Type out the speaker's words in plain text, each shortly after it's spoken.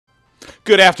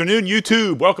Good afternoon,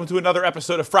 YouTube. Welcome to another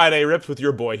episode of Friday Rips with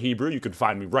your boy Hebrew. You can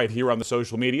find me right here on the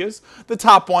social medias. The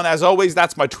top one, as always,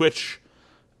 that's my Twitch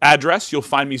address. You'll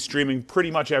find me streaming pretty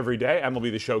much every day.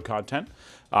 MLB The Show content.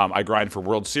 I grind for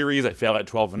World Series. I fail at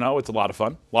 12-0. It's a lot of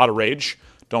fun, a lot of rage.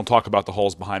 Don't talk about the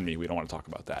holes behind me. We don't want to talk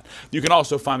about that. You can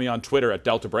also find me on Twitter at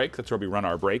Delta Break. That's where we run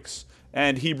our breaks.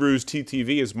 And Hebrews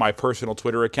TTV is my personal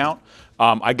Twitter account.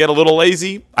 I get a little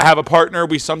lazy. I have a partner.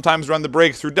 We sometimes run the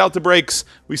breaks through Delta Breaks.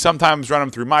 We sometimes run them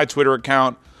through my Twitter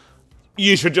account.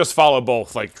 You should just follow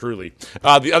both, like, truly.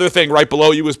 The other thing right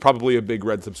below you is probably a big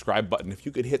red subscribe button. If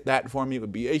you could hit that for me, it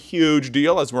would be a huge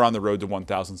deal as we're on the road to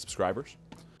 1,000 subscribers.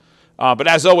 But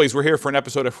as always, we're here for an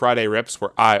episode of Friday Rips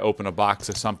where I open a box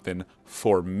of something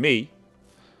for me.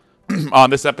 On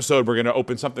this episode, we're going to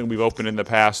open something we've opened in the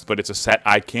past, but it's a set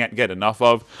I can't get enough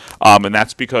of. And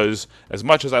that's because as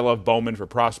much as I love Bowman for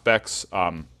prospects,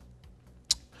 I'm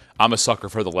a sucker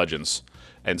for the legends.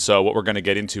 And so what we're going to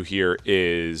get into here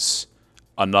is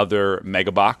another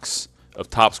mega box of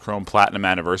Topps Chrome Platinum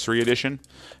Anniversary Edition.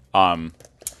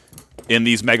 In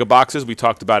these mega boxes, we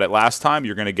talked about it last time,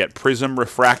 you're going to get Prism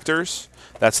refractors.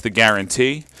 That's the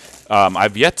guarantee.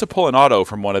 I've yet to pull an auto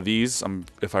from one of these,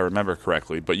 if I remember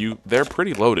correctly, but they're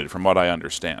pretty loaded from what I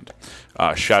understand.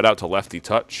 Shout out to Lefty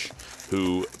Touch,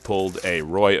 who pulled a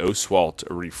Roy Oswalt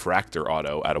refractor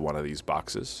auto out of one of these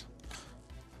boxes.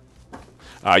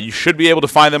 You should be able to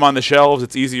find them on the shelves.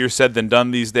 It's easier said than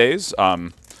done these days.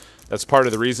 That's part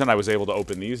of the reason I was able to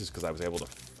open these is because I was able to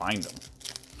find them.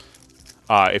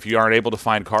 If you aren't able to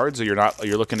find cards or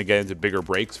you're looking to get into bigger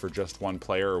breaks for just one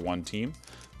player or one team,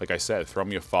 like I said, throw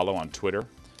me a follow on Twitter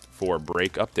for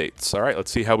break updates. All right, let's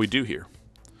see how we do here.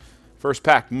 First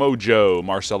pack, Mojo,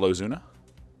 Marcell Ozuna.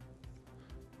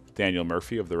 Daniel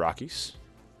Murphy of the Rockies.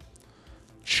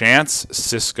 Chance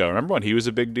Sisco. Remember when he was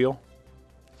a big deal?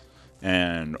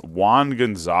 And Juan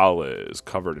Gonzalez,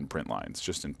 covered in print lines,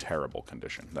 just in terrible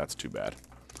condition. That's too bad.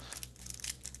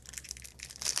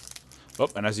 Oh,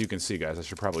 and as you can see, guys, I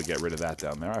should probably get rid of that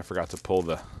down there. I forgot to pull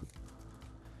the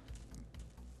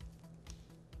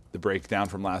breakdown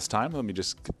from last time. Let me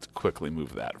just quickly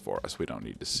move that for us. We don't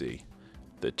need to see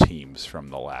the teams from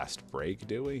the last break,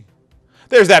 do we?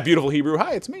 There's that beautiful Hebrew.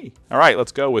 Hi, it's me. All right,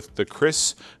 let's go with the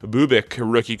Kris Bubic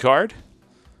rookie card.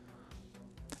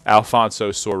 Alfonso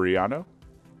Soriano.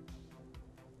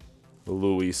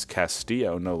 Luis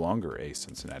Castillo, no longer a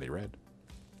Cincinnati Red.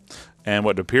 And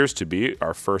what appears to be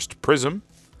our first Prism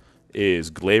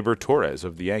is Gleyber Torres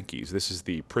of the Yankees. This is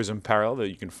the Prism parallel that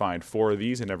you can find 4 of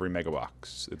these in every mega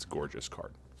box. It's a gorgeous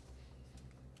card.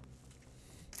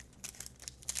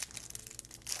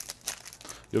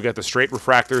 You'll get the straight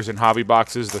refractors in hobby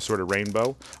boxes, the sort of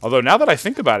rainbow. Although now that I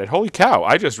think about it, holy cow,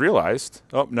 I just realized.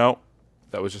 Oh, no.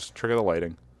 That was just a trick of the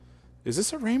lighting. Is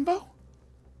this a rainbow?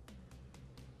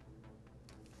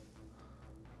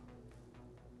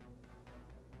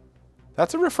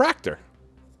 That's a refractor,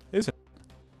 isn't it?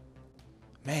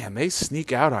 Man, they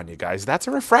sneak out on you guys. That's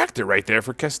a refractor right there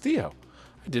for Castillo.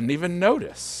 I didn't even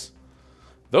notice.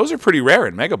 Those are pretty rare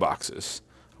in mega boxes.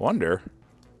 I wonder.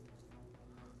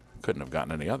 Couldn't have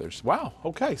gotten any others. Wow,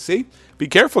 okay, see? Be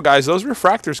careful, guys. Those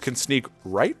refractors can sneak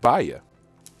right by you.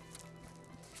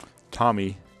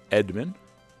 Tommy Edman.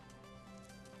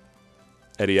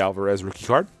 Eddie Alvarez rookie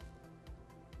card.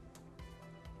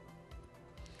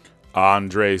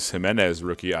 Andres Jimenez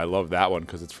rookie. I love that one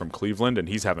because it's from Cleveland, and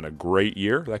he's having a great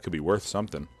year. That could be worth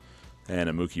something. And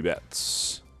a Mookie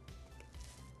Betts.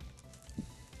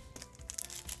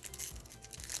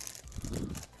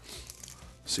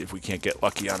 See if we can't get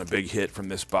lucky on a big hit from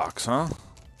this box, huh?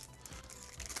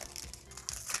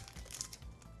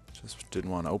 Just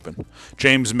didn't want to open.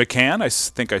 James McCann. I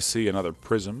think I see another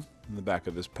Prism in the back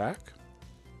of this pack.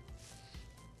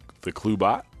 The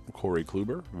Klubot. Corey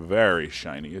Kluber, very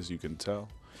shiny as you can tell.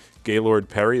 Gaylord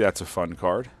Perry, that's a fun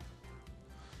card.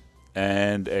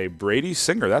 And a Brady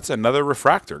Singer, that's another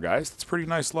refractor, guys. That's pretty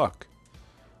nice luck.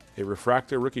 A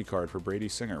refractor rookie card for Brady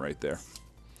Singer right there.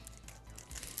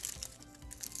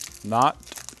 Not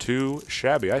too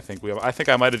shabby, I think. I think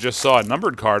I might have just saw a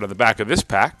numbered card on the back of this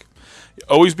pack.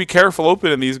 Always be careful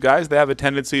opening these guys. They have a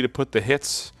tendency to put the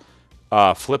hits,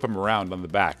 flip them around on the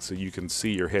back so you can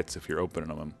see your hits if you're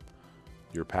opening them.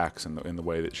 Your packs in the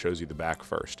way that shows you the back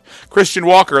first. Christian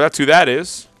Walker, that's who that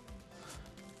is.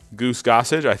 Goose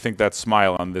Gossage, I think that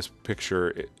smile on this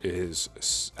picture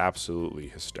is absolutely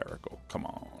hysterical. Come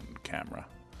on, camera.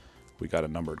 We got a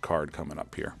numbered card coming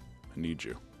up here. I need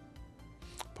you.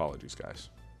 Apologies, guys.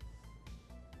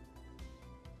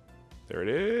 There it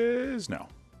is. No.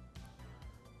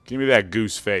 Give me that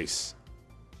goose face.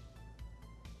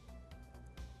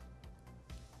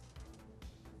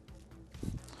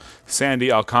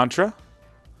 Sandy Alcantara.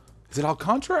 Is it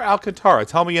Alcantara or Alcantara?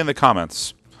 Tell me in the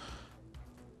comments.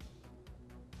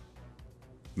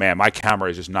 Man, my camera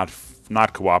is just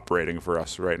not cooperating for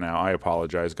us right now. I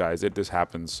apologize, guys. This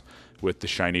happens with the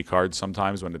shiny cards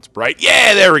sometimes when it's bright.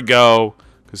 Yeah, there we go.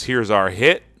 Because here's our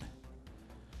hit.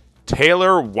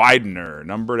 Taylor Widener,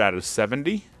 numbered out of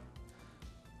 70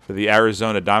 for the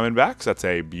Arizona Diamondbacks. That's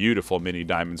a beautiful mini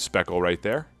diamond speckle right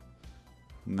there.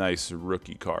 Nice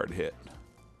rookie card hit.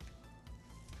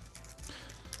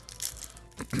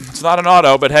 It's not an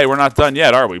auto, but hey, we're not done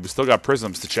yet, are we? We still got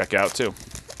prisms to check out, too.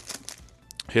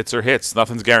 Hits are hits.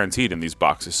 Nothing's guaranteed in these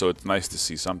boxes, so it's nice to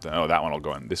see something. Oh, that one will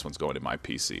go in. This one's going in my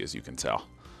PC, as you can tell.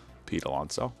 Pete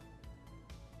Alonso.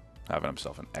 Having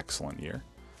himself an excellent year.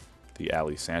 The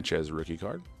Ali Sanchez rookie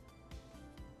card.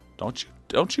 Don't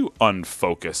you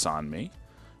unfocus on me.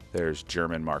 There's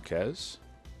German Marquez.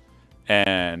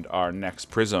 And our next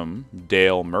prism,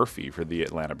 Dale Murphy for the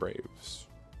Atlanta Braves.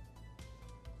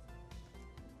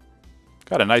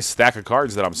 Got a nice stack of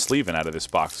cards that I'm sleeving out of this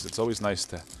box. It's always nice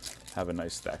to have a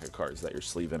nice stack of cards that you're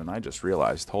sleeving. And I just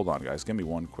realized, hold on, guys. Give me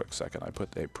one quick second. I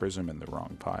put a prism in the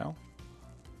wrong pile.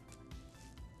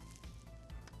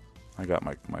 I got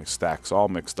my stacks all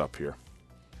mixed up here.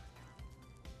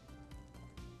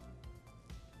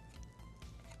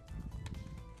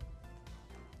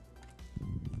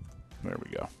 There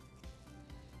we go.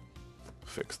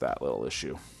 Fix that little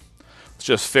issue. Let's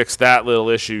just fix that little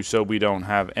issue so we don't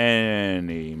have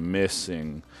any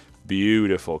missing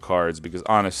beautiful cards, because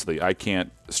honestly, I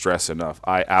can't stress enough.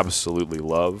 I absolutely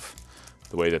love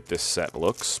the way that this set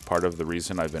looks. Part of the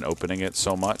reason I've been opening it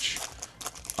so much.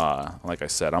 Like I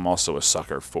said, I'm also a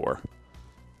sucker for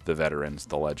the veterans,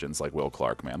 the legends like Will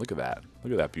Clark, man. Look at that.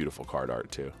 Look at that beautiful card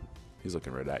art, too. He's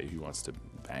looking right at you. He wants to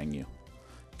bang you.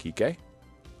 Kike.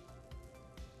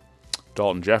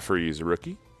 Dalton Jeffries, a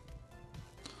rookie.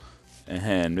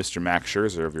 And Mr. Max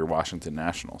Scherzer of your Washington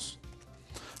Nationals.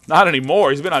 Not anymore.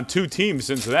 He's been on 2 teams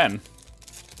since then.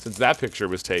 Since that picture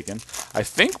was taken. I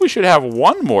think we should have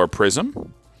one more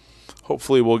prism.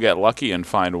 Hopefully we'll get lucky and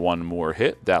find one more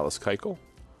hit. Dallas Keuchel.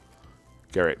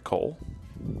 Garrett Cole.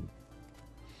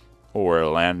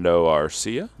 Orlando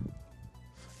Arcia.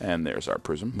 And there's our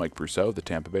prism. Mike Brousseau, the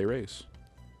Tampa Bay Rays.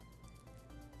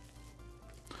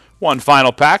 One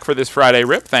final pack for this Friday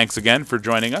rip. Thanks again for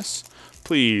joining us.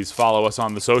 Please follow us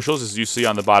on the socials, as you see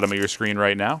on the bottom of your screen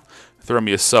right now. Throw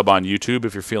me a sub on YouTube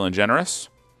if you're feeling generous.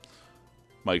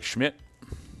 Mike Schmidt.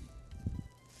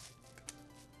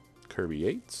 Kirby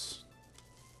Yates.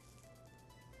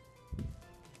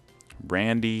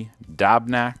 Randy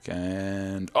Dobnak.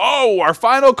 And, oh, our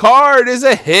final card is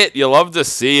a hit. You love to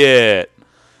see it.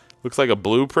 Looks like a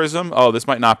blue prism. Oh, this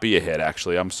might not be a hit,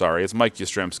 actually. I'm sorry. It's Mike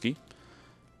Yastrzemski.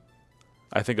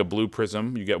 I think a blue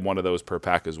prism, you get one of those per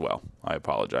pack as well. I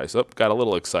apologize. Oh, got a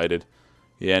little excited.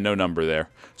 Yeah, no number there.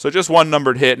 So just one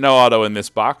numbered hit, no auto in this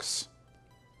box.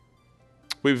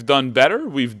 We've done better.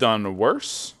 We've done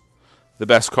worse. The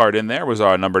best card in there was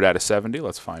our numbered out of 70.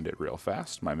 Let's find it real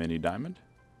fast. My mini diamond.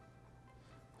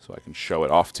 So I can show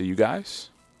it off to you guys.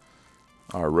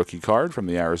 Our rookie card from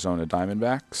the Arizona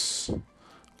Diamondbacks.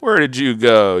 Where did you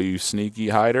go, you sneaky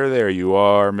hider? There you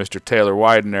are, Mr. Taylor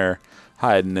Widener.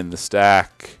 Hiding in the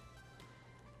stack.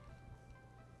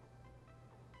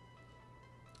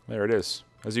 There it is.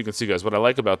 As you can see, guys, what I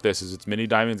like about this is it's mini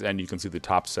diamonds, and you can see the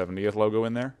top 70th logo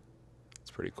in there.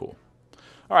 It's pretty cool.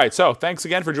 All right, so thanks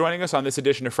again for joining us on this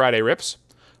edition of Friday Rips.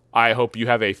 I hope you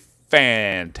have a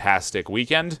fantastic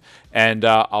weekend, and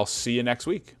I'll see you next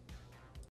week.